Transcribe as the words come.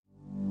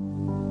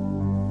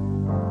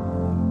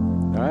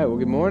Well,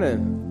 good morning.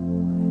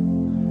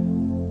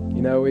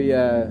 You know,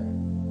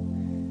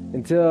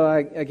 until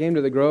I came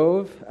to the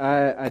Grove,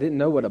 I didn't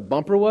know what a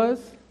bumper was.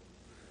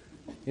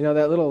 You know,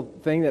 that little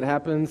thing that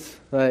happens,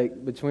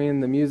 like, between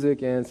the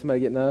music and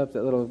somebody getting up,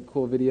 that little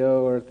cool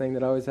video or thing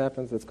that always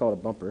happens, that's called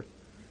a bumper.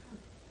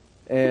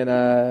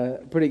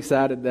 And pretty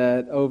excited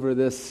that over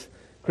this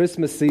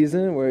Christmas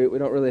season, where we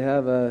don't really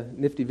have a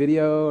nifty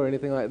video or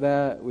anything like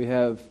that, we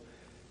have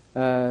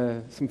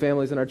some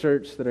families in our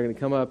church that are going to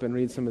come up and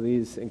read some of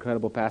these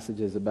incredible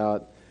passages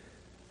about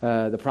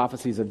the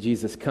prophecies of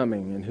Jesus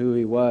coming and who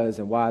he was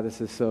and why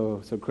this is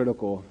so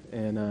critical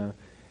and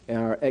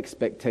our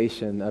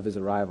expectation of his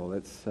arrival.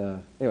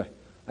 Anyway,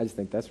 I just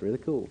think that's really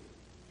cool.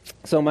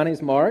 So my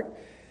name's Mark,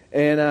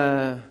 and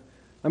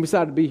I'm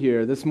excited to be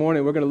here. This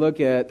morning we're going to look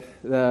at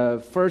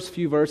the first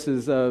few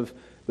verses of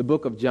the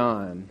book of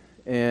John.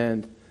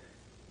 And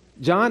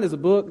John is a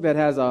book that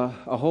has a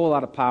whole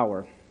lot of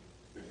power.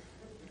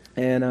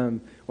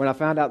 And when I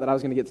found out that I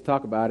was going to get to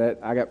talk about it,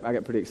 I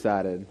got pretty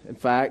excited. In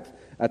fact,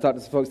 I talked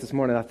to some folks this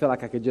morning. I felt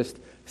like I could just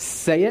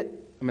say it.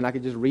 I mean, I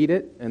could just read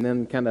it and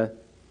then kind of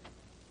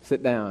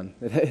sit down.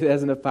 It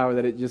has enough power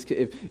that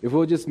if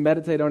we'll just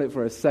meditate on it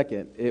for a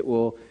second, it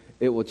will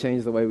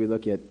change the way we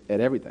look at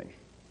everything.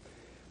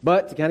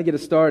 But to kind of get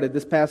us started,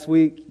 this past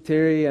week,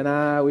 Terry and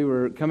we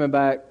were coming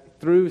back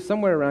through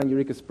somewhere around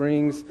Eureka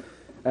Springs.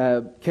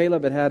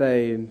 Caleb had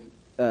a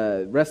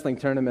wrestling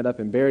tournament up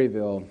in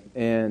Berryville,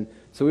 and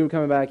so we were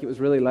coming back. It was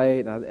really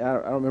late. I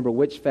don't remember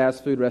which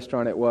fast food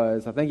restaurant it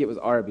was. I think it was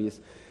Arby's.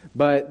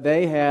 But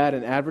they had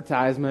an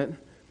advertisement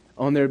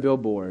on their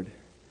billboard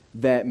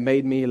that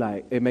made me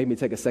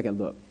take a second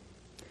look.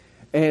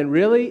 And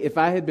really, if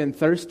I had been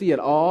thirsty at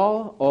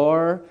all,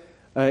 or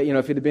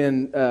if it had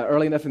been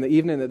early enough in the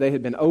evening that they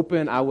had been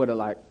open, I would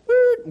have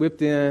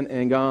whipped in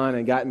and gone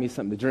and gotten me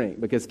something to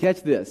drink. Because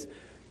catch this.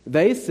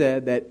 They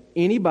said that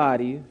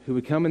anybody who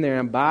would come in there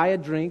and buy a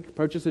drink,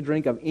 purchase a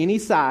drink of any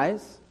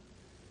size,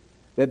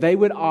 that they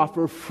would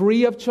offer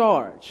free of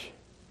charge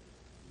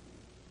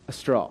a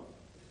straw.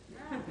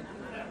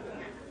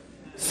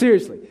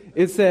 Seriously.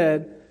 It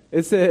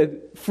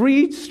said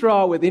free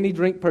straw with any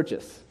drink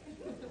purchase.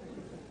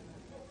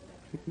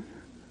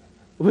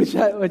 Which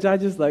I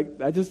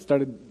just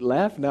started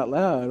laughing out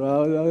loud.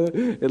 Well,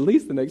 at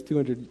least the next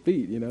 200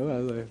 feet, I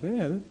was like,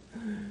 man.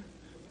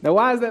 Now,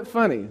 why is that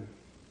funny?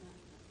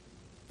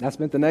 I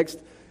spent the next,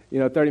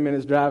 30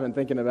 minutes driving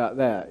thinking about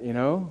that,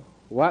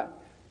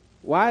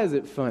 Why is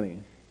it funny?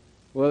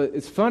 Well,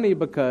 it's funny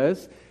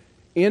because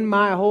in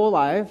my whole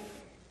life,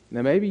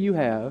 now maybe you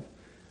have,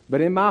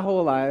 but in my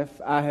whole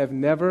life, I have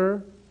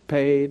never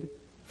paid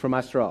for my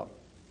straw.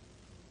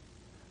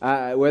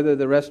 Whether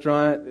the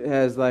restaurant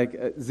has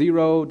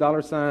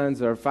 $0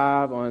 signs or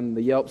 5 on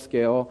the Yelp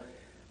scale,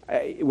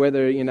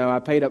 whether, I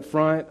paid up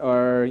front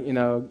or,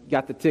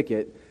 got the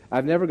ticket,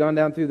 I've never gone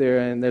down through there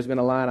and there's been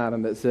a line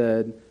item that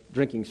said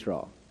drinking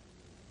straw.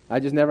 I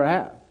just never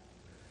have.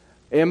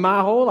 In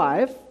my whole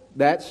life,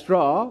 that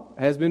straw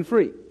has been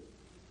free.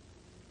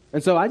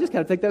 And so I just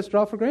kind of take that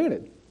straw for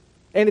granted.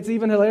 And it's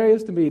even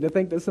hilarious to me to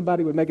think that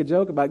somebody would make a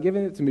joke about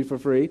giving it to me for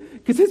free,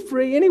 because it's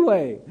free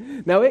anyway.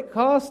 Now, it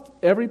cost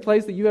every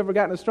place that you've ever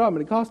gotten a straw,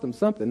 but it cost them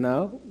something.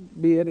 Now,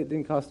 be it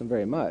didn't cost them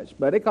very much,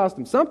 but it cost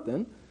them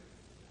something.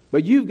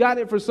 But you've got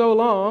it for so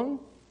long,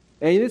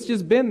 and it's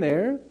just been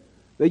there,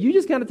 that you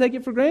just kind of take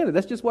it for granted.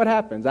 That's just what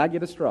happens. I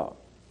get a straw.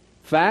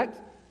 Fact,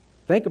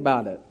 think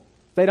about it.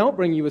 If they don't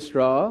bring you a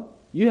straw,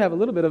 you have a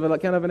little bit of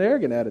kind of an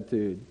arrogant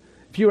attitude.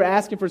 If you were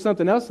asking for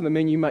something else in the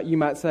menu, you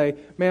might say,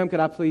 ma'am,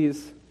 could I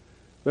please?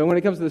 But when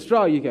it comes to the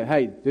straw, you go,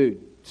 hey,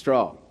 dude,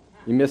 straw.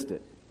 You missed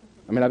it.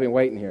 I mean, I've been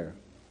waiting here.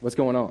 What's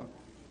going on?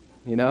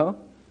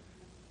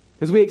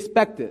 Because we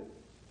expect it.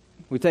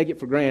 We take it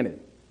for granted.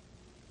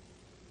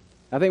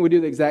 I think we do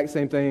the exact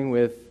same thing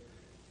with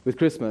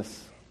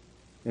Christmas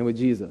and with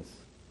Jesus.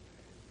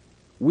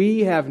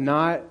 We have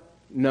not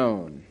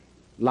known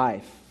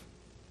life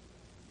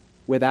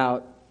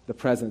without the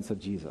presence of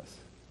Jesus.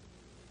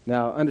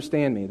 Now,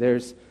 understand me.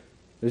 There's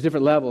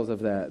different levels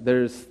of that.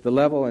 There's the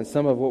level in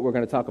some of what we're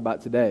going to talk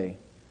about today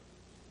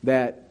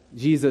that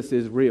Jesus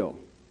is real.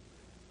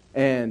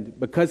 And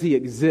because he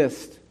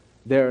exists,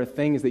 there are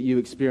things that you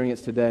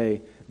experience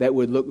today that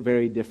would look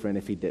very different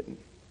if he didn't.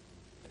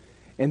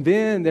 And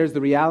then there's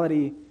the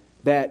reality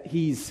that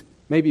he's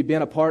maybe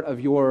been a part of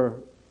your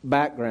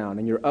background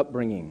and your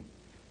upbringing.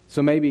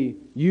 So maybe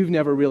you've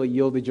never really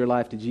yielded your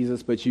life to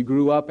Jesus, but you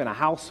grew up in a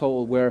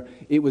household where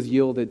it was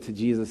yielded to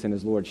Jesus and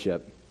his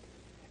lordship.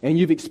 And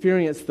you've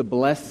experienced the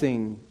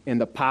blessing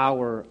and the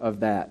power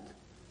of that,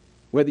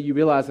 whether you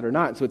realize it or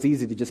not. So it's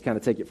easy to just kind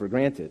of take it for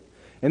granted.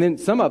 And then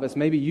some of us,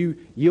 maybe you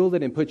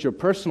yielded and put your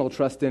personal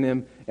trust in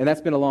him, and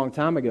that's been a long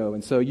time ago.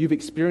 And so you've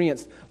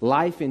experienced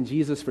life in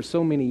Jesus for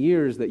so many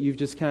years that you've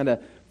just kind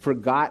of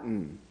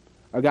forgotten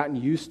or gotten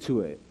used to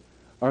it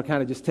or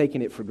kind of just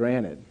taken it for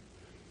granted.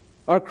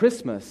 Or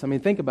Christmas, I mean,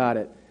 think about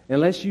it.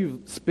 Unless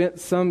you've spent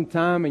some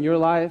time in your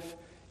life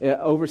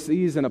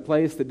overseas in a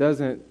place that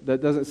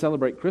doesn't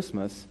celebrate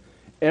Christmas,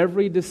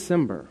 every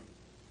December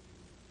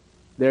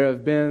there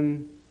have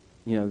been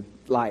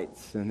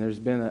lights, and there's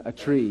been a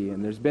tree,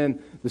 and there's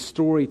been the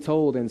story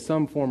told in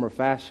some form or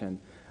fashion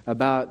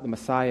about the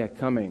Messiah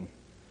coming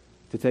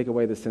to take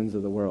away the sins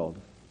of the world.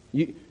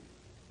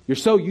 You're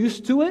so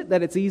used to it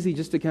that it's easy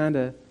just to kind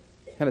of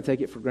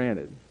take it for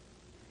granted.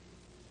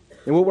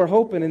 And what we're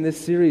hoping in this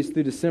series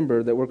through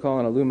December that we're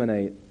calling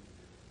Illuminate,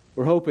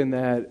 we're hoping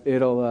that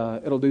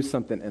it'll do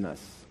something in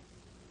us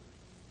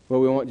where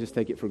we won't just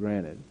take it for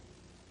granted.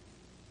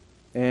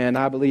 And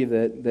I believe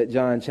that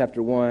John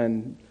chapter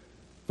 1,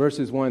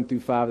 verses 1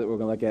 through 5 that we're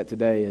going to look at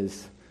today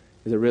is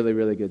a really,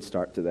 really good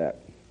start to that.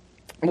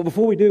 Well,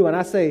 before we do, when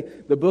I say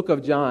the book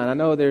of John, I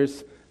know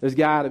there's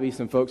got to be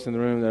some folks in the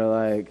room that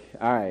are like,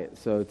 all right,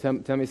 so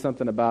tell me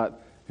something about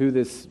who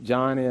this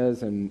John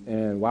is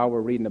and why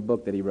we're reading a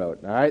book that he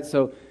wrote. All right,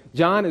 so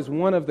John is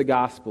one of the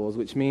Gospels,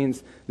 which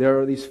means there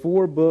are these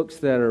 4 books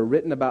that are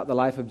written about the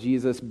life of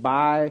Jesus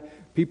by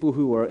people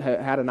who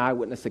had an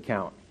eyewitness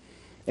account.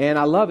 And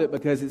I love it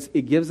because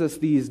it gives us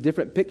these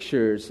different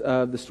pictures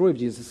of the story of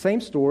Jesus. The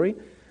same story,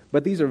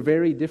 but these are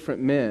very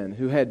different men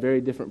who had very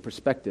different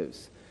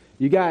perspectives.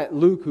 You got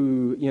Luke,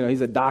 who,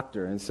 he's a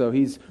doctor, and so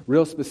he's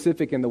real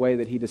specific in the way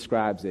that he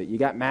describes it. You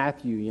got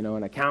Matthew,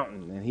 an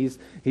accountant, and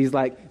he's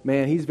like,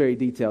 man, he's very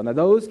detailed. Now,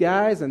 those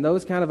guys and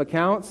those kind of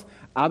accounts,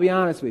 I'll be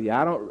honest with you,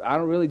 I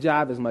don't really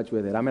jive as much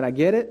with it. I mean, I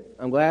get it.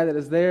 I'm glad that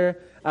it's there.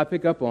 I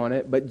pick up on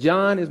it. But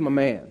John is my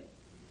man.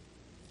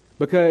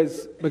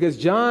 Because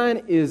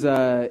John is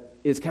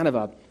kind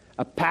of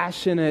a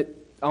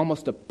passionate,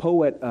 almost a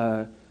poet,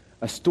 a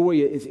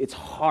story, it's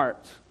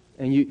heart.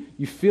 And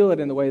you feel it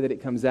in the way that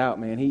it comes out,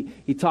 man.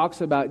 He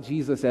talks about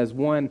Jesus as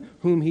one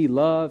whom he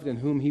loved and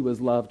whom he was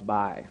loved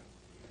by.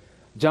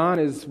 John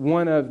is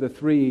one of the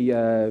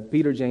 3,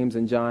 Peter, James,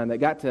 and John, that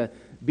got to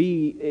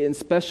be in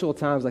special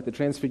times like the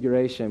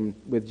Transfiguration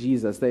with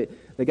Jesus. They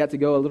got to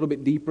go a little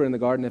bit deeper in the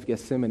Garden of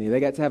Gethsemane. They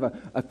got to have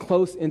a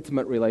close,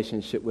 intimate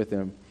relationship with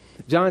him.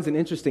 John's an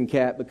interesting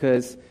cat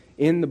because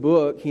in the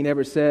book, he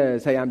never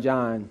says, hey, I'm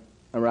John,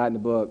 I'm writing the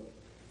book.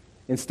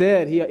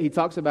 Instead, he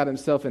talks about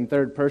himself in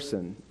third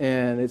person,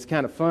 and it's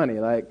kind of funny.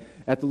 Like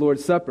at the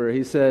Lord's Supper,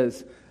 he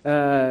says,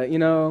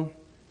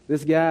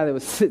 this guy that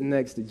was sitting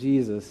next to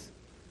Jesus,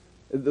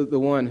 the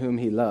one whom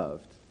he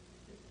loved.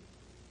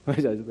 Which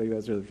I just think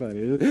that's really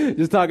funny.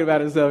 Just talking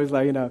about himself, he's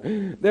like,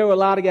 there were a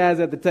lot of guys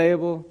at the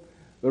table,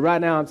 but right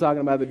now I'm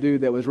talking about the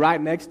dude that was right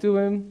next to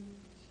him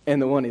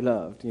and the one he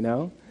loved,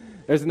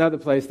 There's another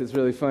place that's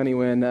really funny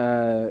when,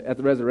 at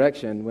the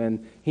resurrection,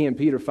 when he and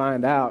Peter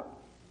find out,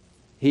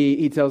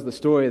 he tells the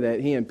story that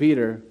he and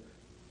Peter,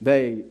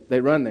 they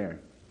run there.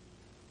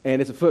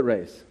 And it's a foot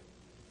race.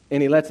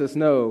 And he lets us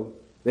know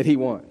that he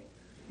won.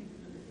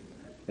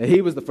 And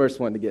he was the first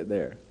one to get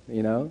there,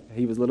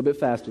 He was a little bit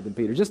faster than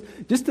Peter.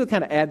 Just to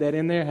kind of add that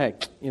in there, hey,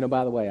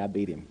 by the way, I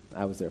beat him.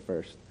 I was there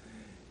first.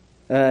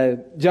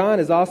 John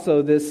is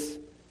also this,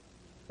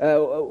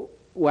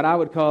 what I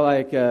would call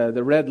like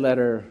the red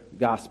letter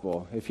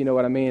gospel, if you know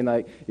what I mean.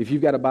 Like if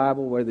you've got a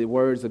Bible where the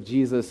words of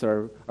Jesus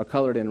are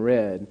colored in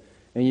red,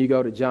 and you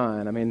go to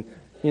John, I mean,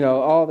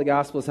 all the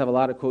Gospels have a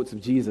lot of quotes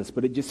of Jesus,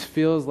 but it just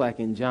feels like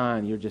in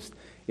John,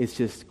 it's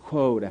just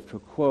quote after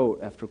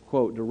quote after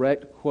quote,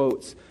 direct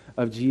quotes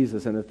of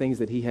Jesus and the things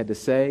that he had to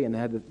say and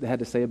had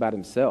to say about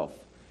himself,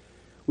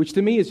 which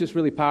to me is just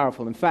really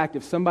powerful. In fact,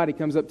 if somebody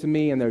comes up to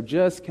me and they're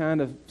just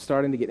kind of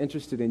starting to get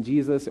interested in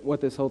Jesus and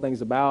what this whole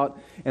thing's about,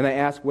 and they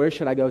ask, where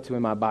should I go to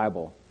in my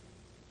Bible?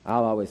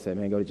 I'll always say,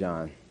 man, go to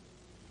John.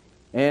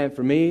 And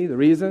for me, the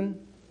reason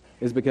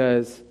is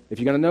because if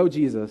you're going to know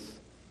Jesus,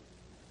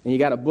 and you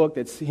got a book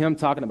that's him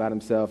talking about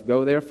himself,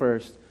 go there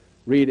first,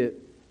 read it,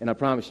 and I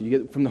promise you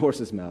get it from the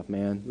horse's mouth,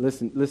 man.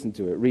 Listen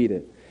to it, read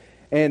it.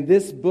 And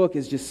this book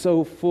is just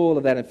so full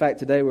of that. In fact,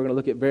 today we're going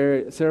to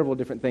look at several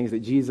different things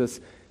that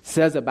Jesus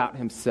says about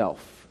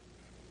himself.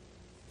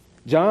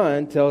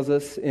 John tells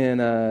us in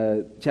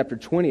chapter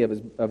 20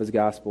 of his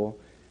gospel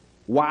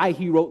why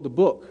he wrote the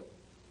book.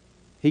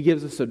 He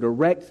gives us a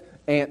direct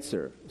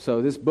answer.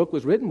 So this book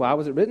was written. Why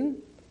was it written?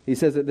 He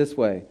says it this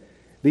way.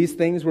 These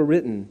things were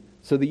written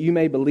so that you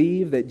may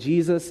believe that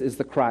Jesus is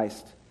the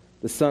Christ,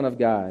 the Son of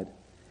God,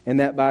 and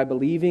that by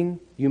believing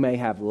you may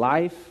have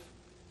life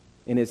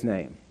in his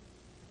name.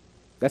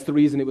 That's the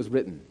reason it was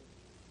written.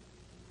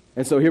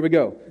 And so here we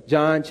go.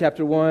 John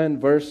chapter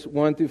 1, verse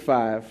 1 through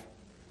 5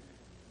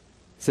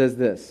 says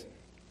this.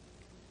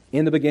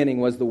 In the beginning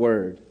was the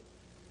Word,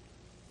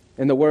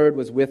 and the Word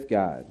was with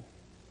God,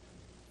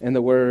 and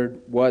the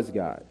Word was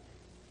God.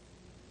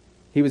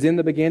 He was in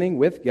the beginning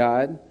with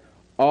God.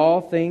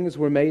 All things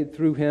were made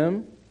through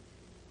him,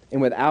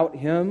 and without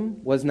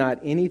him was not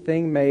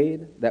anything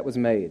made that was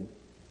made.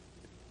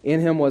 In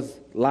him was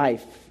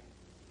life,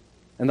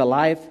 and the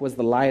life was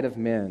the light of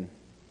men.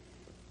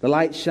 The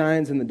light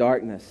shines in the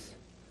darkness,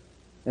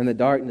 and the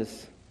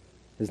darkness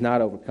has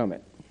not overcome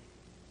it.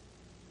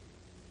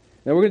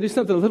 Now we're going to do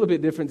something a little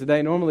bit different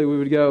today. Normally we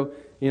would go,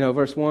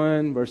 verse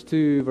 1, verse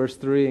 2, verse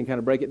 3, and kind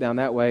of break it down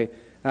that way.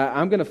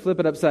 I'm going to flip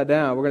it upside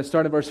down. We're going to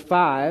start in verse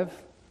 5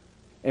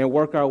 and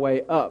work our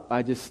way up.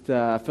 I just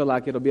feel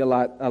like it'll be a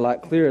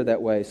lot clearer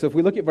that way. So if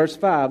we look at verse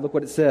 5, look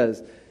what it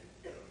says.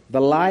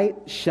 The light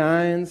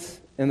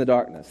shines in the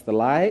darkness. The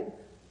light,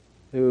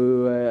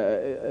 who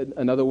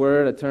another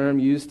word, a term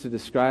used to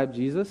describe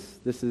Jesus.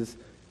 This is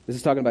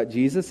talking about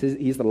Jesus.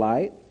 He's the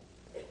light.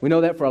 We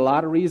know that for a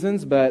lot of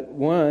reasons, but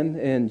one,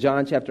 in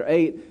John chapter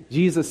 8,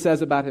 Jesus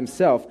says about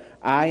himself,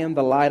 I am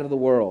the light of the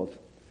world.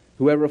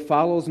 Whoever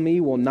follows me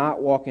will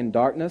not walk in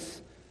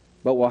darkness,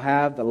 but will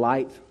have the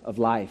light of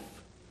life.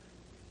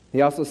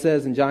 He also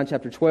says in John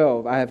chapter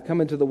 12, I have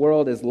come into the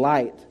world as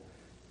light,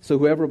 so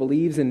whoever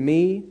believes in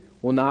me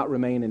will not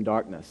remain in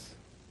darkness.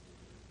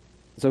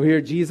 So here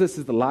Jesus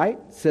is the light.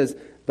 It says,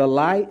 the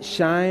light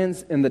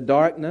shines in the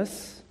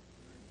darkness,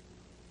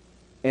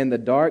 and the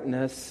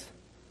darkness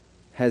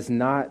has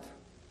not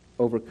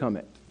overcome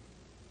it.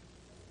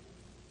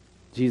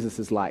 Jesus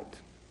is light.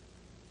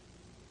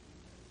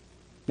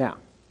 Now,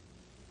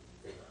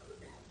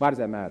 why does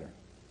that matter?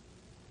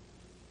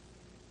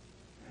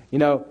 You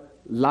know,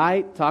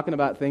 light, talking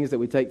about things that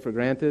we take for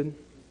granted,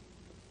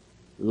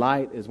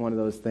 light is one of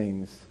those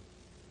things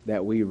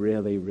that we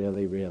really,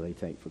 really, really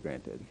take for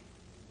granted.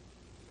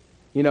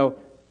 You know,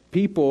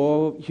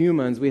 people,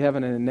 humans, we have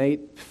an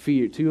innate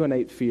fear, two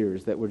innate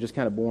fears that we're just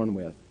kind of born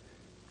with.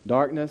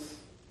 Darkness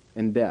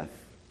and death.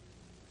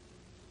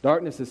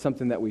 Darkness is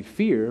something that we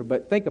fear,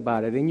 but think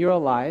about it. In your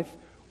life,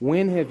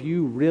 when have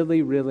you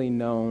really, really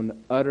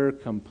known utter,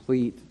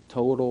 complete,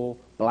 total,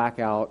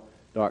 blackout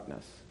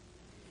darkness?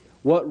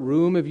 What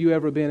room have you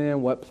ever been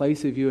in? What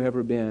place have you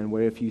ever been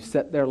where if you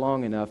sat there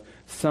long enough,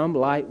 some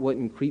light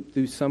wouldn't creep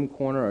through some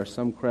corner or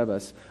some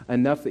crevice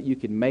enough that you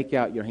could make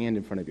out your hand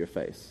in front of your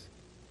face?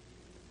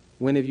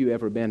 When have you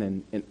ever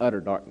been in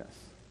utter darkness?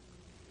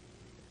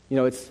 You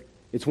know,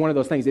 it's one of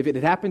those things. If it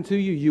had happened to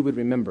you, you would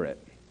remember it.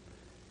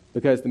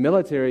 Because the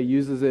military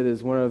uses it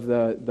as one of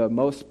the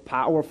most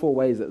powerful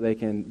ways that they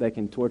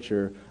can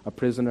torture a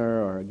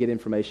prisoner or get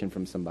information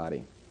from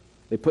somebody.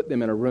 They put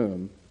them in a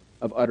room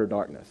of utter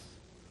darkness.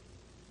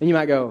 And you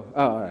might go,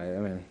 oh, all right, I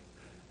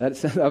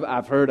mean,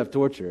 I've heard of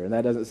torture, and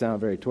that doesn't sound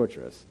very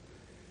torturous.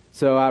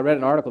 So I read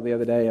an article the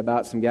other day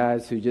about some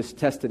guys who just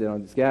tested it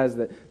on these guys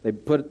that they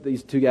put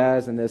these two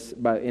guys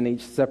in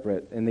each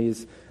separate in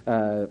these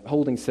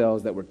holding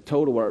cells that were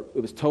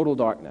it was total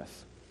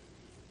darkness.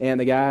 And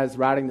the guy's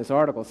writing this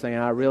article saying,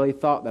 I really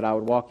thought that I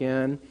would walk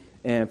in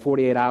and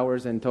 48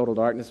 hours in total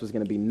darkness was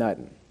going to be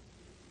nothing.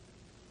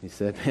 He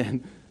said,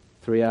 man,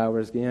 3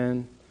 hours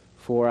in,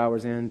 4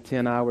 hours in,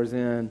 10 hours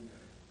in,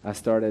 I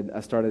started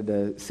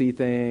to see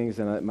things,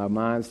 and my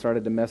mind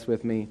started to mess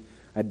with me.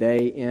 A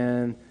day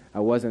in, I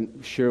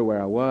wasn't sure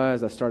where I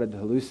was. I started to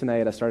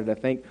hallucinate. I started to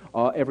think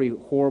every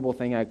horrible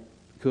thing I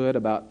could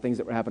about things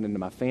that were happening to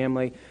my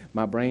family,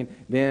 my brain.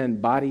 Then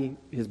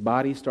his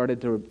body started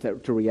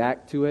to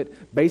react to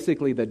it.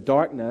 Basically, the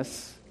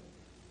darkness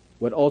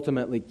would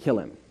ultimately kill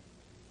him,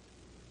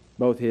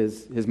 both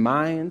his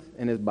mind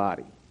and his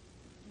body.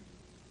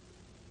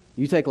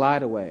 You take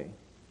light away,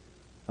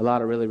 a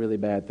lot of really, really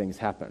bad things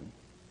happen.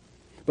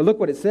 But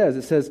look what it says.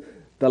 It says,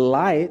 the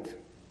light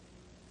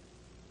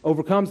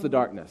overcomes the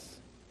darkness.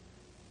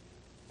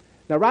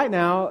 Now, right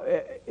now,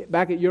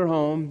 back at your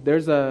home,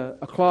 there's a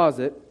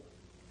closet,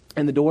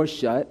 and the door's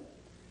shut.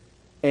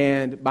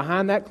 And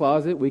behind that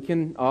closet, we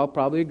can all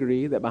probably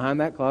agree that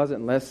behind that closet,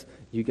 unless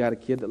you got a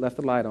kid that left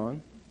the light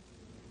on,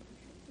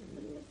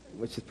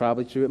 which is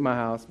probably true at my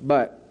house,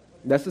 but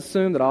let's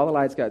assume that all the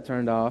lights got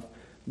turned off.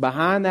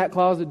 Behind that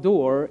closet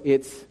door,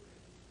 it's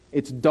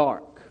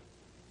dark.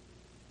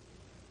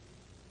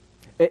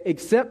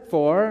 Except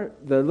for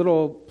the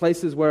little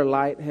places where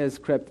light has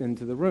crept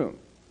into the room,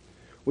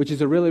 which is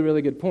a really,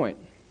 really good point.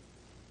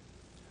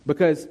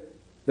 Because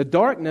the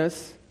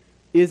darkness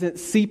isn't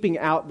seeping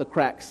out the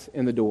cracks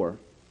in the door.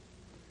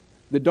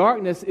 The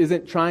darkness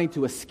isn't trying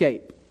to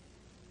escape.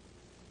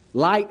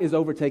 Light is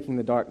overtaking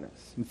the darkness.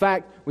 In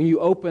fact, when you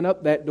open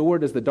up that door,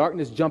 does the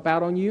darkness jump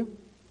out on you?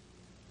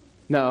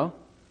 No.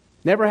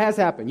 Never has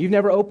happened. You've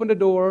never opened a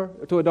door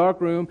to a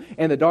dark room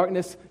and the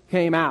darkness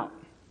came out.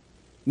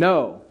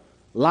 No.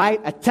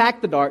 Light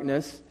attacked the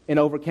darkness and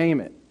overcame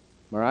it.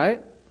 All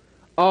right?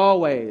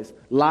 Always,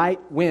 light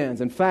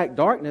wins. In fact,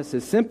 darkness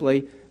is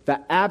simply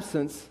the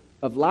absence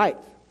of light.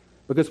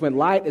 Because when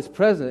light is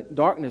present,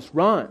 darkness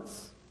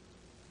runs.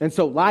 And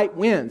so light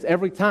wins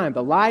every time.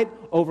 The light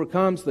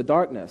overcomes the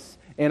darkness.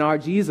 And our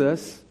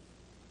Jesus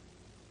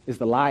is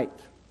the light.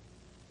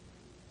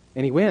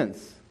 And he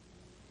wins.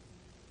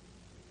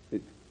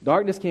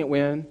 Darkness can't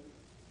win.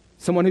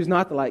 Someone who's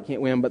not the light can't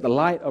win, but the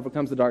light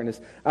overcomes the darkness.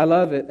 I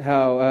love it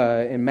how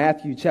in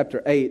Matthew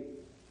chapter 8,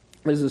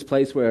 there's this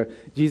place where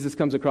Jesus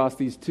comes across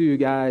these two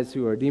guys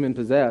who are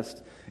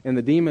demon-possessed, and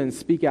the demons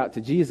speak out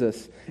to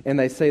Jesus, and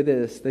they say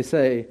this. They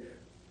say,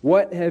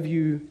 what have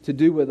you to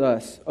do with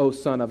us, O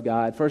Son of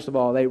God? First of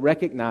all, they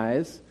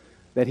recognize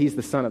that he's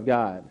the Son of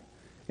God.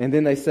 And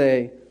then they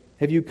say,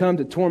 have you come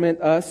to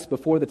torment us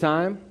before the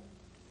time?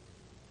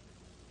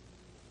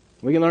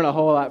 We can learn a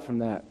whole lot from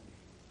that.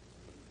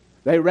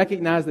 They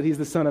recognize that he's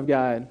the Son of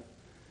God.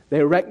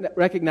 They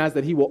recognize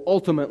that he will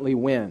ultimately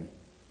win.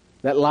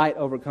 That light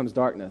overcomes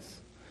darkness.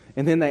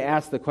 And then they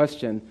ask the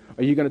question,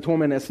 are you going to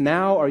torment us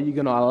now, or are you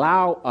going to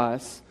allow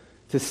us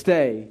to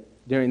stay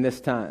during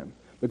this time,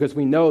 because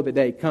we know the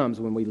day comes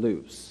when we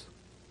lose.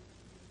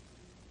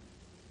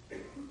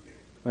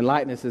 When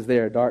lightness is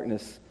there,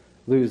 darkness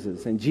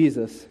loses, and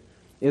Jesus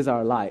is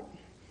our light.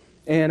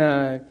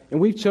 And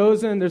we've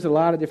chosen, there's a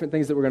lot of different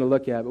things that we're going to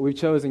look at, but we've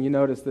chosen, you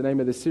notice the name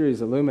of this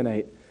series,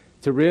 Illuminate,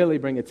 to really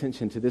bring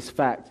attention to this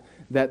fact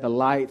that the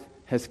light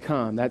has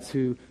come. That's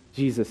who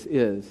Jesus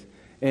is.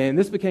 And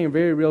this became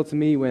very real to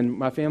me when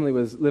my family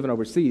was living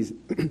overseas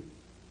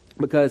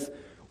because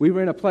we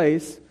were in a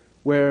place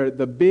where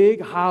the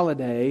big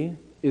holiday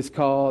is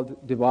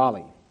called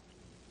Diwali.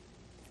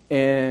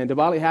 And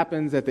Diwali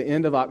happens at the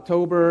end of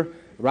October,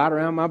 right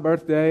around my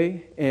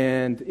birthday,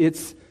 and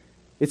it's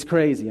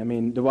crazy. I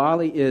mean,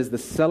 Diwali is the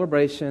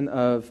celebration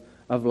of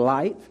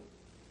light,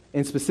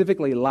 and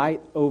specifically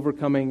light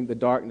overcoming the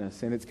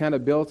darkness. And it's kind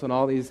of built on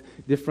all these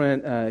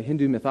different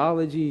Hindu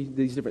mythology,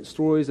 these different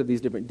stories of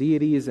these different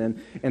deities, and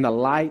the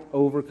light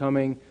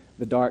overcoming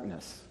the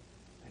darkness.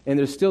 And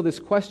there's still this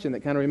question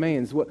that kind of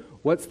remains,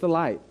 what's the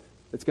light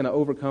that's going to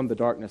overcome the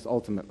darkness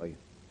ultimately?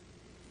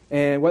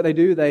 And what they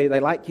do, they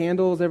light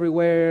candles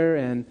everywhere,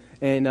 and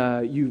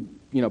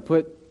you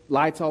put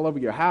lights all over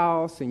your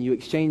house, and you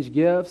exchange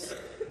gifts.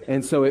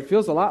 And so it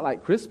feels a lot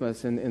like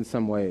Christmas in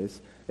some ways,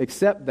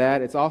 except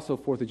that it's also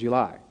 4th of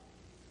July.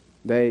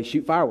 They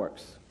shoot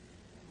fireworks.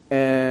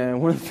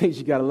 And one of the things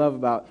you got to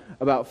love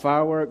about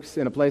fireworks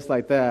in a place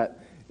like that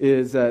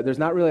is there's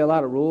not really a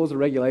lot of rules or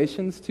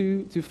regulations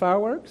to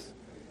fireworks.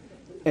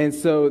 And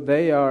so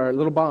they are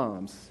little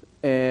bombs.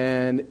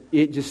 And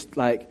it just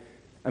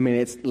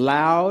it's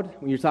loud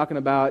when you're talking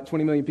about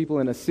 20 million people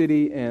in a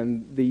city,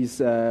 and these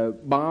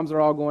bombs are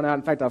all going out.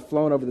 In fact, I've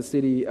flown over the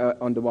city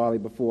on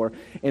Diwali before,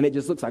 and it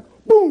just looks like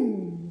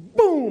boom,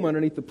 boom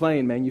underneath the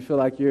plane, man. You feel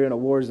like you're in a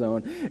war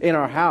zone. In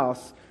our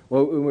house,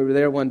 well, when we were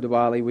there one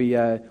Diwali,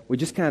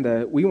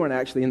 we weren't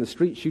actually in the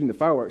street shooting the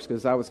fireworks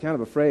because I was kind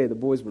of afraid. The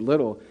boys were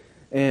little,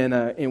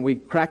 and we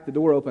cracked the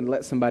door open to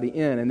let somebody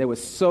in, and there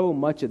was so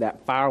much of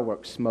that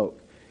fireworks smoke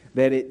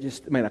that it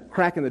just, a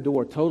crack in the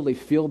door totally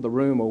filled the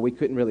room where we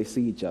couldn't really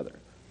see each other.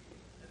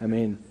 I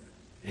mean,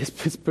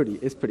 it's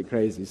pretty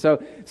crazy.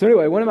 So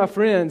anyway, one of my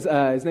friends,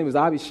 his name was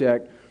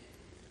Abhishek,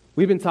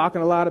 we've been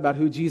talking a lot about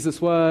who Jesus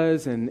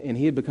was, and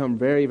he had become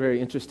very, very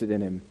interested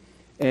in him.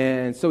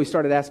 And so he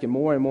started asking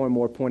more and more and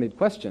more pointed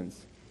questions.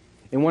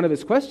 And one of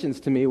his questions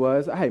to me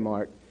was, hey,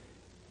 Mark,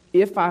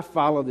 if I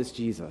follow this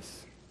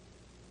Jesus,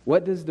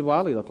 what does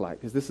Diwali look like?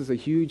 Because this is a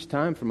huge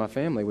time for my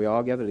family. We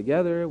all gather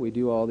together. We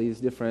do all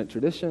these different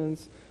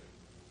traditions.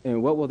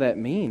 And what will that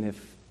mean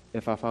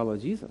if I follow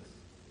Jesus?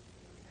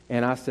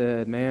 And I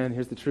said, man,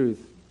 here's the truth.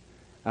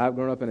 I've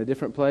grown up in a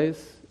different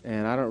place,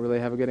 and I don't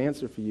really have a good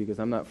answer for you because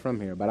I'm not from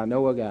here. But I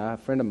know a guy, a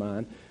friend of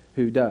mine,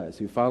 who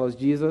follows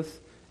Jesus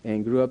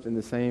and grew up in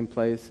the same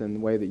place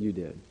and way that you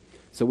did.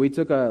 So we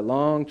took a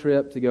long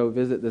trip to go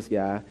visit this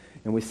guy,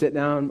 and we sit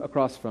down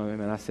across from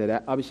him, and I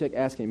said, Abhishek,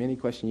 ask him any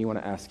question you want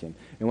to ask him.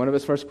 And one of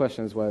his first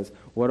questions was,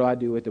 what do I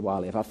do with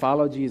Diwali? If I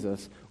follow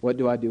Jesus, what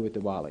do I do with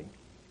Diwali?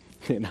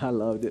 And I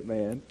loved it,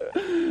 man,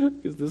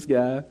 because this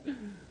guy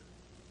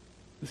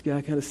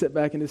kind of sat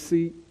back in his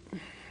seat,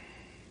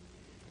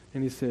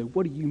 and he said,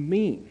 what do you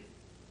mean?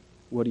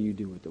 What do you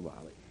do with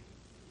Diwali?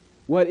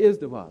 What is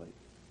Diwali?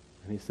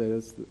 And he said,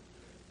 it's the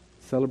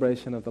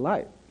celebration of the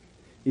light.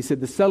 He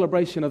said, the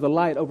celebration of the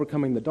light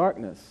overcoming the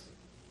darkness.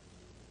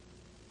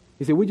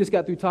 He said, we just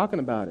got through talking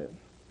about it.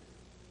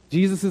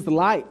 Jesus is the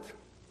light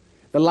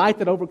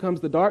that overcomes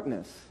the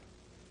darkness.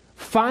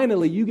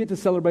 Finally, you get to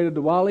celebrate a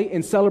Diwali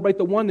and celebrate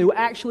the one who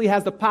actually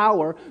has the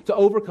power to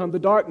overcome the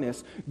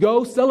darkness.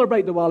 Go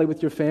celebrate Diwali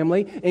with your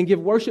family and give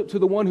worship to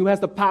the one who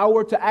has the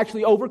power to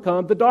actually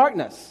overcome the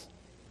darkness.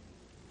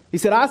 He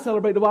said, I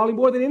celebrate Diwali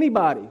more than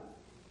anybody.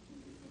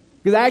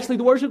 Because actually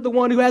to worship the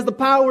one who has the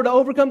power to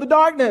overcome the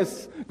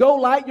darkness. Go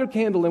light your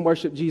candle and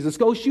worship Jesus.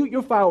 Go shoot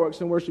your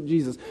fireworks and worship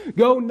Jesus.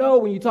 Go know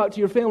when you talk to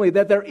your family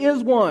that there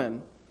is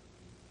one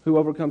who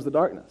overcomes the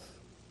darkness.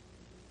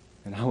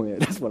 And I went,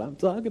 that's what I'm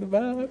talking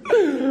about.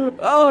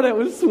 Oh, that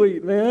was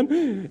sweet,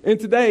 man. And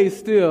today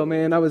still,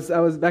 man, I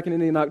was back in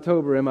India in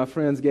October, and my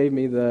friends gave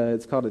me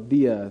it's called a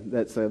diya.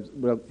 That's a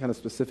real kind of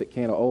specific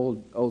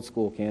candle, old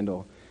school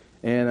candle.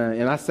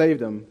 And I saved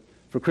them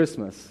for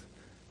Christmas,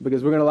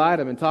 because we're going to light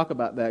them and talk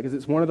about that, because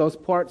it's one of those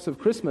parts of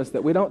Christmas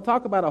that we don't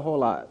talk about a whole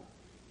lot.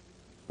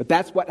 But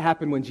that's what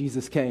happened when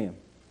Jesus came.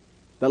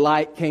 The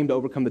light came to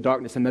overcome the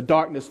darkness, and the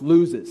darkness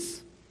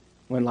loses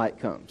when light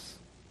comes.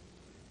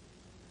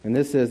 And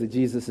this says that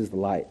Jesus is the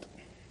light.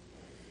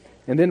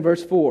 And then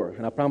verse 4,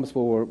 and I promise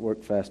we'll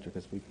work faster,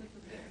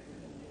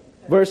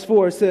 verse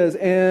 4 says,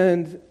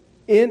 and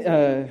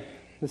in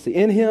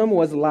him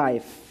was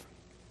life,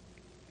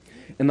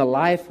 and the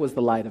life was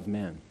the light of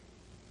men.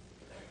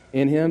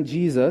 In him,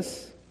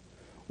 Jesus,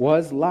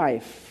 was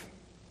life,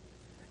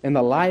 and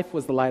the life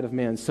was the light of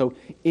men. So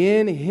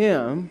in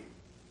him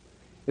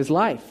is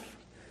life,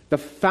 the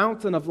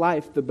fountain of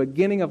life, the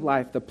beginning of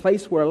life, the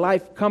place where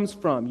life comes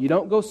from. You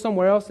don't go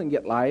somewhere else and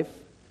get life.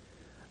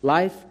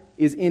 Life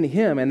is in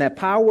him, and the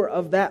power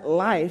of that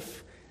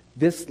life,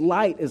 this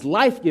light is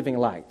life-giving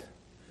light.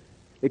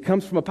 It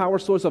comes from a power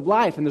source of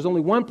life, and there's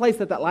only one place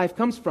that life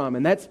comes from,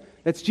 and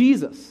that's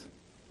Jesus.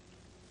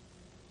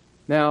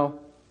 Now,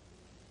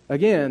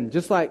 again,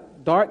 just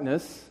like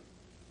darkness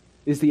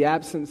is the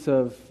absence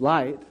of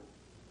light,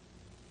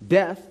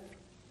 death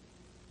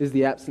is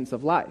the absence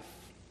of life.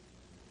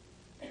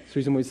 It's the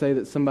reason we say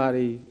that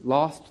somebody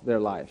lost their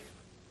life.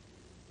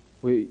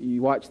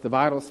 You watch the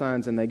vital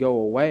signs and they go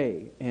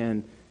away,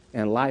 and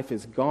life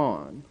is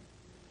gone.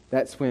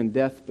 That's when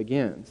death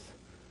begins.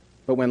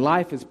 But when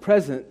life is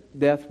present,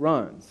 death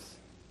runs.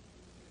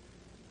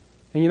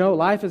 And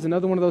life is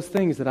another one of those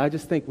things that I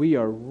just think we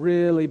are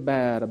really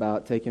bad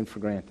about taking for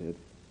granted.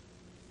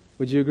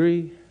 Would you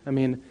agree? I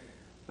mean,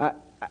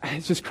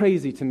 it's just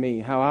crazy to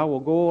me how I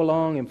will go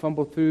along and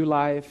fumble through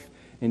life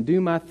and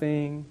do my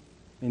thing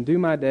and do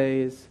my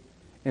days,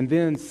 and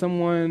then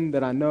someone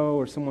that I know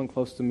or someone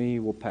close to me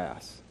will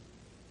pass.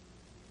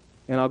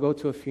 And I'll go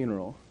to a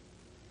funeral.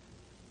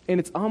 And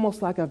it's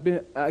almost like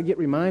I get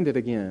reminded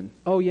again,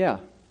 oh yeah,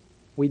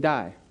 we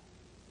die.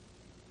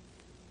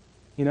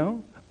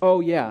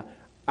 Oh yeah,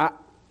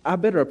 I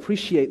better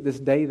appreciate this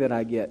day that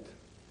I get.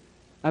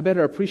 I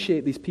better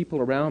appreciate these people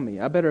around me.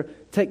 I better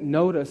take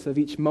notice of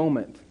each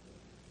moment,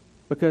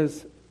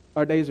 because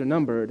our days are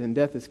numbered and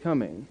death is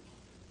coming.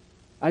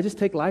 I just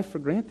take life for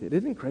granted.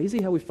 Isn't it crazy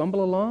how we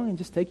fumble along and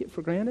just take it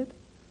for granted?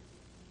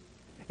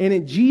 And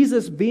in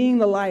Jesus being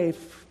the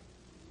life,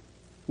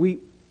 we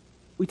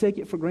take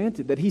it for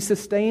granted that He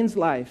sustains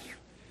life,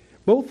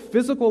 both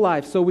physical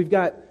life. So we've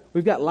got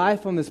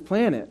life on this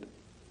planet,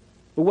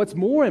 but what's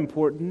more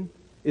important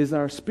is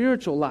our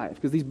spiritual life,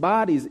 because these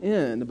bodies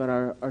end, but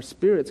our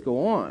spirits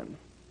go on.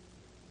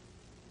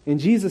 And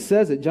Jesus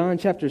says it, John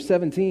chapter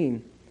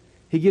 17,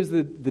 He gives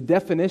the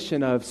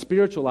definition of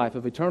spiritual life,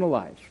 of eternal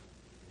life.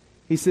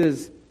 He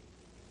says,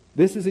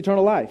 this is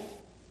eternal life,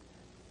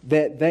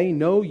 that they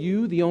know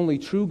you, the only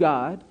true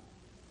God,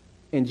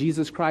 and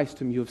Jesus Christ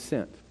whom you have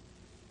sent.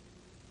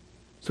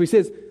 So He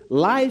says,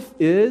 life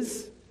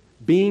is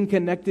being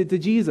connected to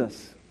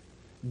Jesus.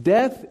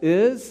 Death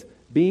is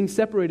being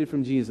separated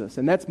from Jesus.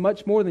 And that's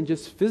much more than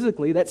just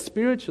physically, that's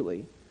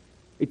spiritually.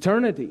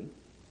 Eternity.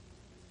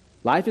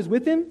 Life is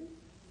with Him,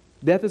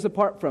 death is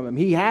apart from Him.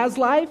 He has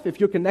life. If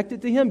you're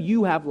connected to Him,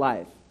 you have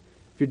life.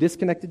 If you're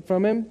disconnected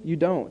from Him, you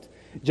don't.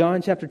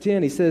 John chapter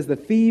 10, He says, the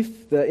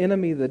thief, the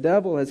enemy, the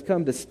devil has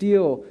come to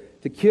steal,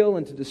 to kill,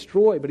 and to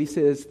destroy. But He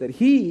says that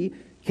He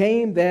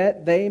came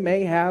that they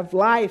may have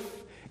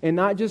life, and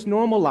not just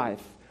normal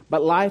life,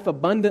 but life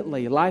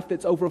abundantly, life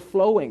that's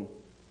overflowing.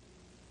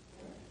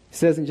 He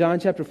says in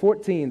John chapter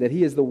 14 that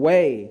He is the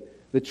way,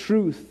 the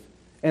truth,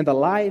 and the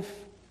life,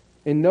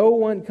 and no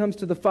one comes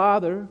to the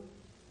Father,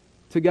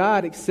 to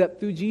God,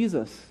 except through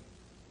Jesus.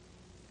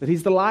 That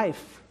He's the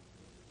life.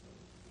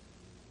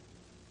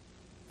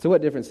 So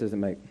what difference does it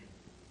make?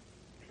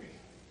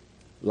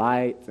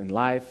 Light and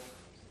life.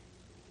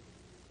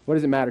 What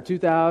does it matter?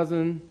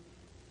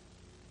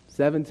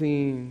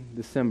 2017,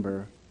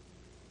 December,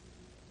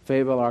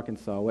 Fayetteville,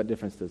 Arkansas. What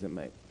difference does it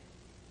make?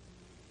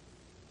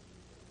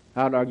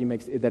 I would argue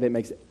that it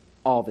makes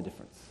all the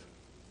difference.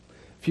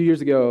 A few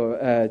years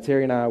ago,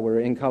 Terry and I were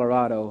in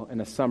Colorado in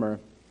the summer,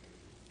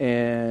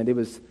 and it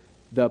was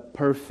the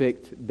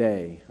perfect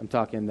day. I'm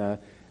talking the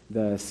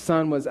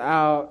sun was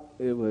out,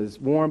 it was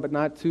warm but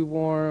not too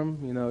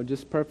warm,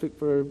 just perfect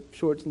for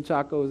shorts and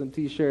chacos and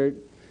t-shirt.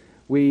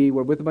 We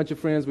were with a bunch of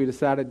friends. We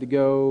decided to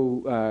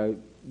go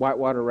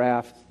whitewater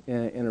raft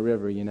in a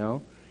river,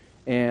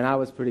 and I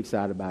was pretty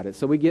excited about it.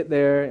 So we get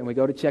there and we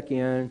go to check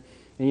in.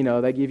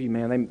 And, they give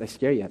you, they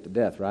scare you half to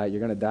death, right?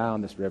 You're going to die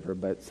on this river,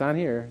 but sign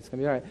here. It's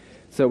going to be all right.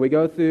 So we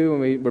go through,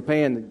 and we're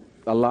paying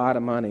a lot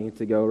of money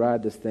to go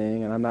ride this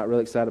thing, and I'm not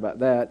really excited about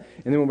that.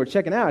 And then when we're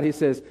checking out, he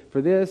says,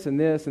 for this and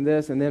this and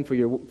this, and then for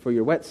your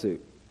wetsuit.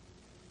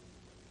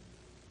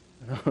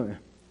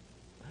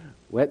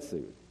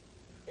 Wetsuit.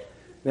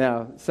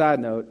 Now,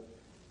 side note,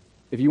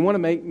 if you want to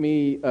make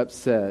me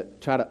upset,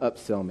 try to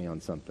upsell me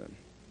on something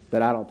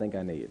that I don't think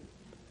I need.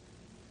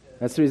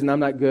 That's the reason I'm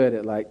not good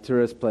at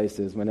tourist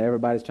places when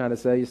everybody's trying to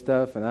sell you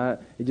stuff, and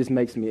it just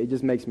makes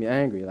me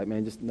angry. Like,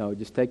 man,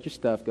 just take your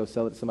stuff, go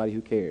sell it to somebody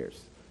who cares.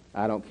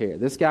 I don't care.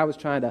 This guy was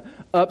trying to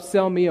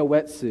upsell me a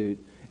wetsuit,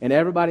 and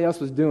everybody else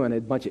was doing it,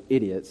 a bunch of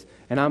idiots.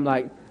 And I'm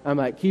like,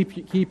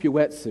 keep your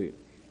wetsuit.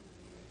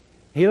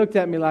 He looked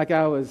at me like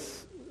I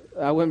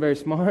wasn't very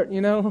smart,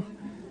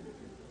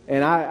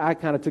 And I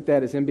kind of took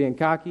that as him being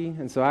cocky,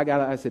 and so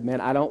I said,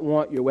 man, I don't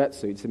want your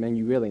wetsuit. He said, man,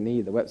 you really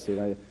need the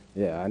wetsuit.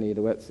 I need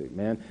a wetsuit,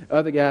 man.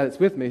 Other guy that's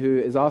with me, who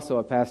is also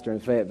a pastor in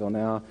Fayetteville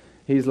now,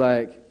 he's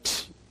like,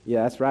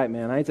 yeah, that's right,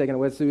 man. I ain't taking a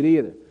wetsuit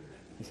either.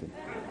 I said,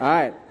 all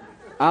right,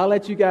 I'll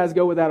let you guys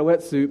go without a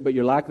wetsuit, but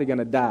you're likely going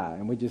to die.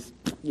 And we just,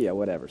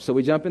 whatever. So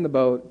we jump in the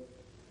boat.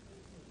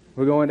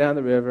 We're going down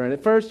the river. And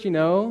at first,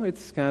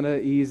 it's kind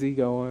of easy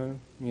going,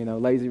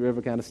 lazy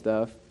river kind of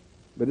stuff.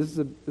 But this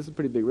is a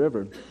pretty big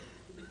river.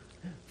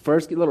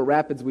 First little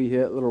rapids we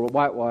hit, little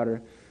white water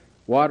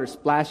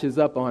splashes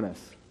up on us.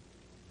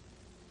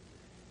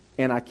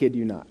 And I kid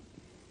you not,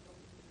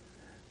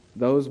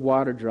 those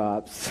water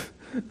drops,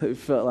 they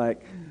felt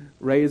like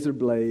razor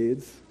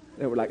blades,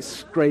 that were like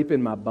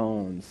scraping my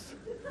bones.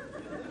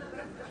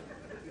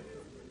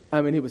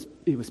 I mean,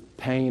 it was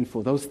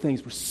painful. Those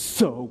things were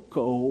so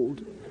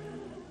cold.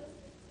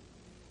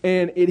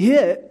 And it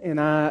hit, and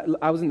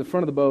I was in the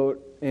front of the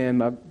boat, and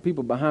my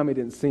people behind me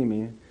didn't see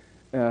me.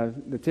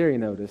 The Terry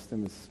noticed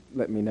and was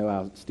letting me know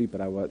how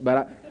stupid I was.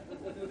 But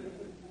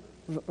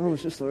I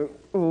was just like,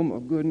 oh my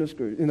goodness.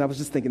 And I was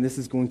just thinking, this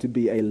is going to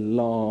be a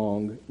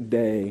long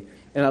day.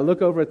 And I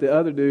look over at the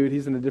other dude,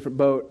 he's in a different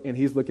boat, and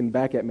he's looking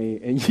back at me,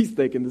 and he's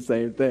thinking the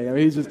same thing. I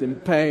mean, he's just in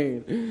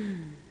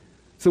pain.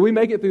 So we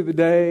make it through the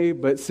day,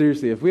 but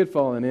seriously, if we had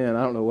fallen in,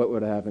 I don't know what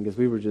would have happened, because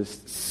we were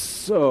just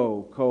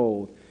so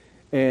cold.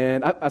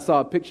 And I saw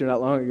a picture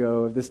not long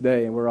ago of this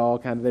day, and we're all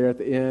kind of there at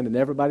the end, and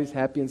everybody's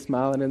happy and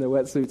smiling in their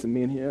wetsuits, and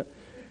me and him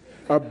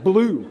are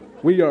blue.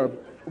 We are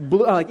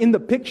blue. Like in the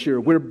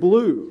picture, we're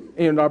blue,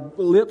 and our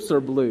lips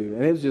are blue,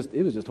 and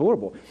it was just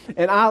horrible.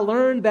 And I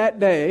learned that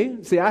day.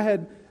 See, I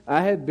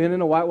had been in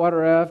a whitewater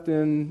raft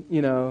in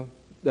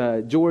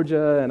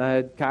Georgia, and I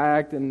had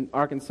kayaked in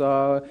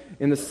Arkansas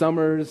in the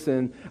summers,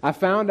 and I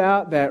found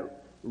out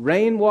that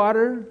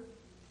rainwater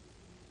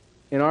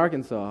in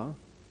Arkansas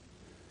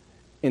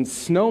and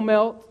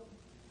snowmelt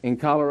in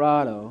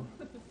Colorado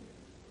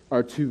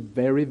are two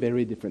very,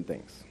 very different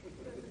things.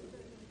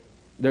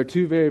 They're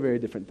two very, very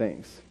different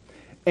things.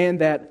 And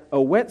that a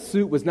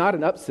wetsuit was not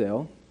an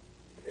upsell.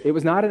 It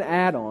was not an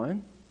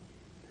add-on.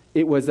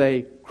 It was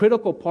a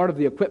critical part of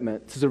the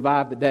equipment to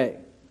survive the day.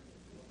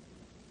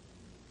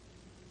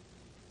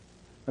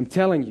 I'm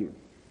telling you,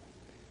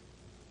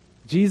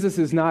 Jesus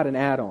is not an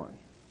add-on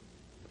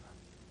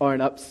or an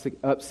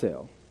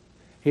upsell.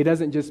 He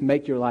doesn't just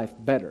make your life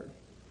better.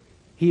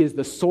 He is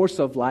the source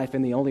of life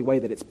in the only way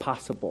that it's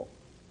possible.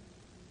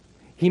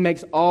 He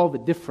makes all the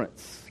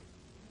difference.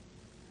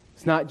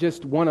 It's not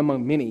just one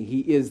among many.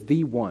 He is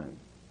the one.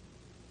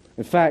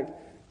 In fact,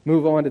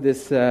 move on to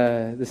this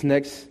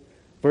next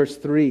verse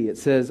 3. It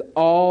says,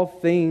 all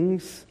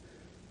things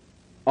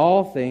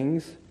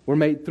were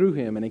made through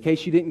him. And in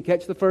case you didn't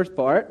catch the first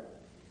part,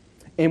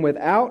 and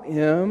without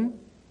him,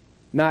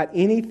 not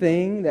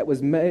anything that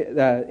was made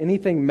that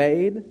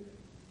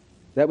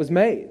was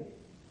made.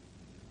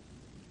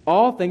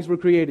 All things were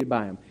created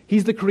by him.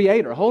 He's the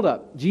creator. Hold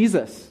up.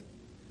 Jesus,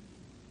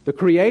 the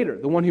creator,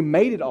 the one who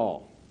made it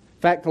all.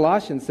 In fact,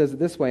 Colossians says it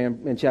this way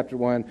in chapter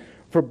 1.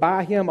 For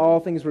by him all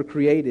things were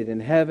created in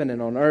heaven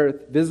and on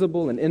earth,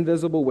 visible and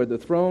invisible, whether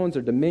thrones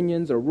or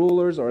dominions or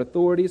rulers or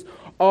authorities.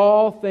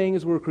 All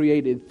things were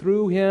created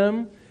through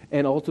him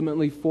and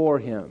ultimately for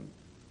him.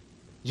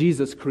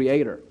 Jesus,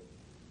 creator.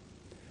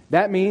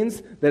 That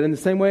means that in the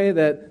same way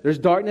that there's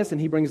darkness and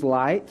he brings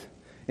light,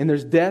 and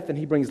there's death and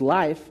he brings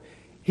life,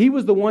 he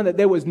was the one that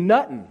there was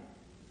nothing,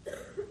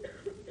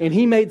 and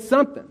he made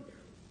something.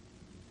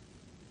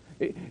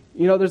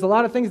 You know, there's a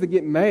lot of things that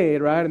get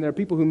made, right? And there are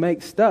people who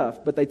make stuff,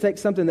 but they take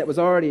something that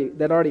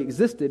already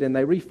existed and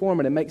they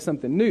reform it and make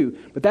something new.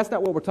 But that's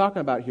not what we're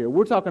talking about here.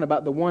 We're talking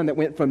about the one that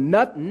went from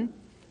nothing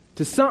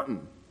to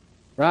something,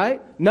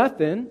 right?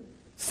 Nothing,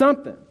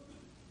 something.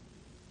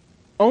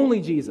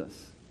 Only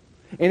Jesus.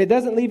 And it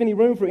doesn't leave any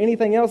room for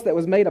anything else that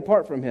was made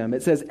apart from him.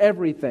 It says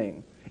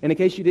everything. And in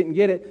case you didn't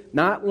get it,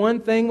 not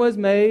one thing was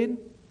made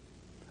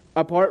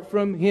apart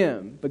from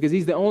him, because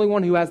he's the only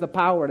one who has the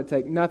power to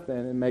take nothing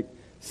and make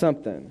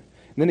something. And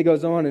then he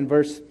goes on in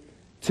verse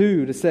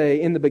 2 to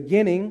say, in the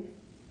beginning,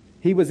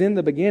 he was in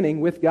the beginning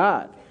with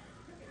God.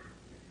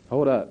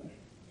 Hold up.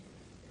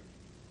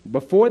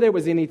 Before there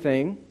was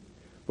anything,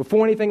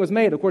 before anything was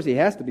made, of course he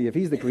has to be. If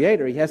he's the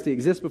creator, he has to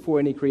exist before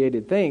any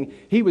created thing.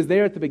 He was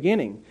there at the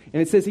beginning.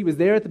 And it says he was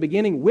there at the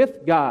beginning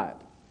with God.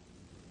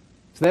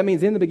 So that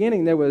means in the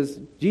beginning there was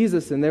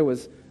Jesus and there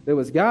was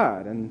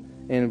God. And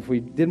if we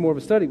did more of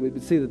a study, we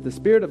would see that the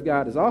Spirit of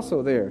God is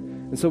also there.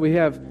 And so we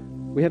have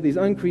these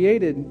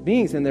uncreated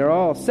beings, and they're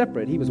all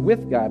separate. He was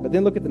with God. But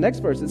then look at the next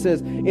verse. It says,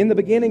 in the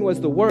beginning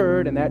was the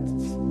Word, and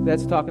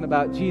that's talking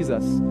about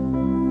Jesus.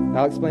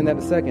 I'll explain that in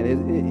a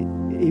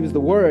second. He was the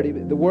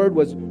Word. The Word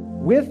was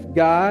with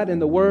God,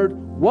 and the Word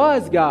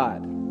was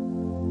God.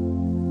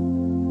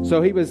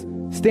 So he was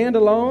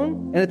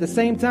standalone, and at the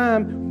same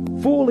time,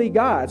 fully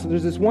God. So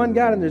there's this one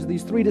God, and there's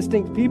these three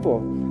distinct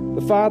people,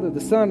 the Father,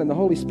 the Son, and the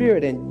Holy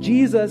Spirit, and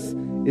Jesus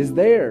is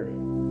there.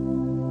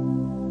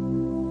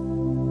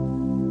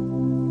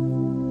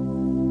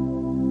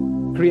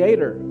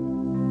 Creator,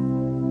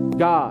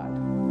 God.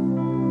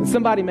 And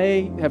somebody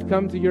may have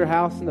come to your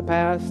house in the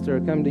past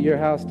or come to your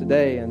house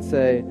today and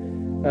say,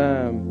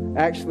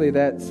 actually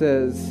that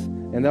says,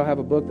 and they'll have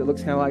a book that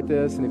looks kind of like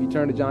this, and if you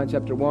turn to John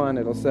chapter 1,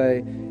 it'll say,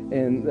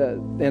 and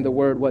the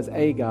Word was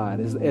a God,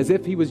 as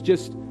if he was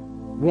just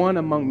one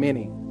among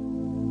many.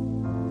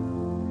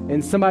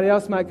 And somebody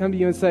else might come to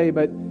you and say,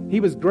 but he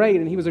was great,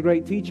 and he was a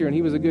great teacher, and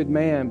he was a good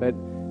man, but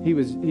he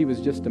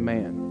was just a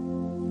man.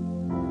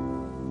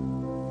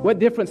 What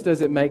difference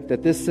does it make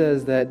that this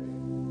says that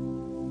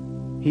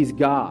he's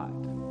God?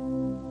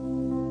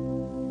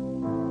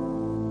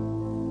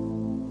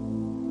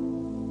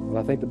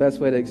 Well, I think the best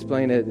way to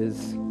explain it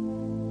is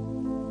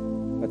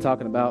by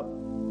talking about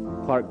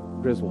Clark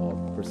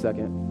Griswold for a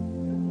second.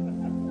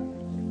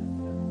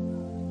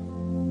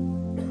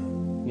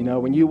 You know,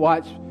 when you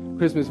watch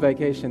Christmas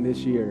Vacation this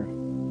year,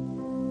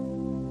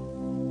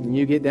 and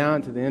you get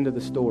down to the end of the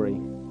story,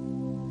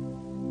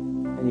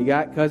 and you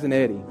got Cousin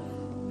Eddie,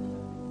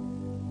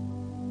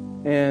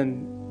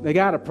 and they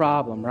got a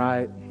problem,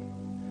 right?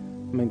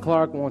 I mean,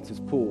 Clark wants his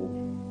pool.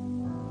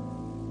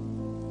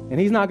 And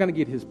he's not going to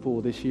get his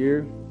pool this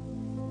year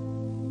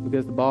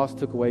because the boss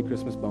took away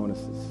Christmas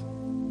bonuses.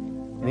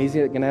 And he's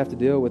going to have to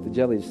deal with the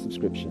jelly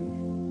subscription.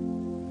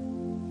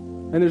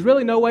 And there's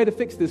really no way to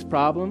fix this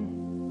problem.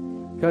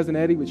 Cousin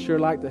Eddie would sure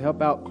like to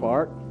help out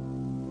Clark.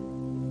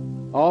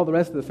 All the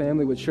rest of the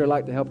family would sure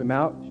like to help him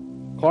out.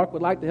 Clark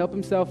would like to help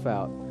himself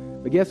out.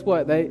 But guess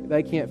what?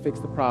 They can't fix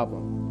the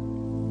problem.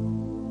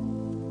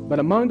 But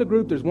among the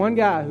group, there's one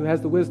guy who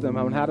has the wisdom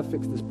on how to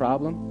fix this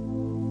problem.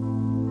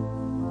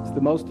 It's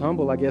the most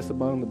humble, I guess,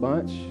 among the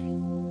bunch.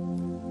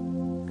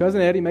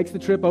 Cousin Eddie makes the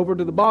trip over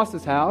to the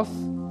boss's house.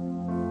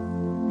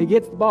 He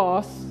gets the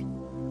boss,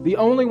 the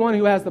only one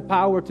who has the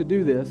power to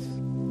do this,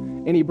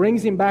 and he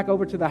brings him back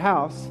over to the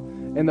house.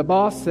 And the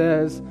boss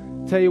says,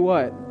 tell you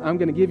what, I'm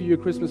going to give you your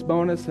Christmas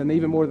bonus, and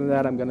even more than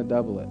that, I'm going to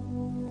double it.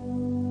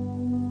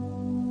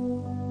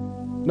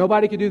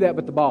 Nobody could do that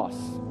but the boss.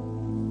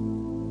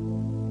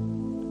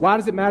 Why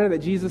does it matter that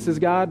Jesus is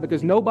God?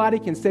 Because nobody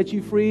can set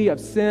you free of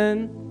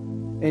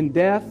sin and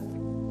death.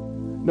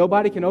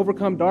 Nobody can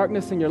overcome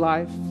darkness in your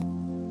life.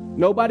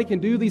 Nobody can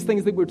do these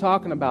things that we're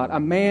talking about. A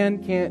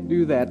man can't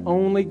do that.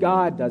 Only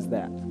God does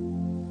that.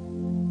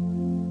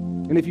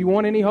 And if you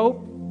want any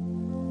hope,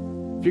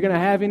 if you're going to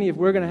have any, if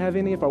we're going to have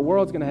any, if our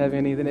world's going to have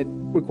any, then it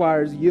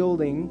requires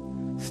yielding,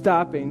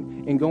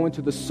 stopping, and going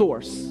to the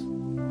source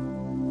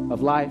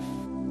of life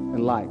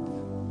and light.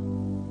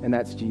 And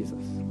that's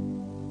Jesus.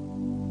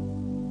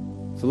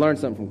 So learn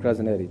something from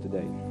Cousin Eddie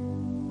today.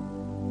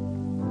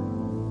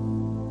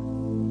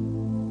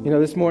 You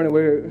know, this morning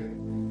we're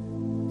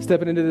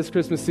stepping into this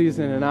Christmas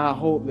season, and I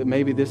hope that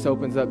maybe this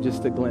opens up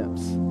just a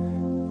glimpse.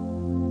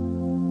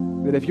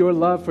 That if your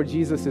love for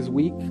Jesus is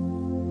weak,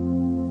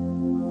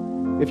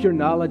 if your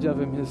knowledge of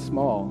him is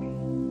small,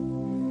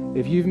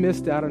 if you've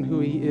missed out on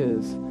who he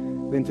is,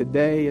 then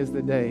today is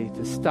the day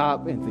to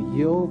stop and to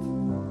yield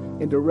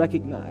and to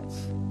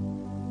recognize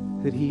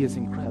that he is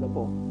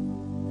incredible.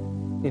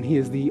 And he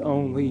is the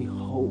only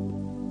hope.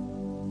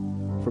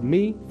 For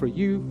me, for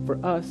you,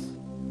 for us,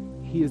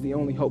 he is the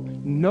only hope.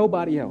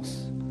 Nobody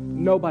else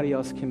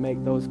can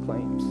make those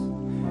claims.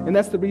 And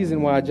that's the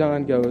reason why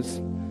John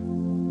goes,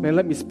 man,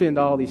 let me spend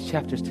all these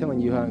chapters telling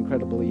you how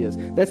incredible he is.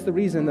 That's the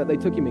reason that they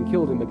took him and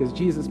killed him, because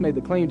Jesus made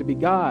the claim to be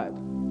God,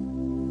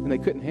 and they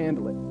couldn't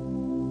handle it.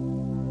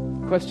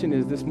 The question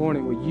is, this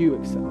morning, will you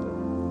accept it?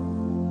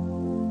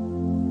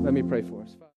 Let me pray for us.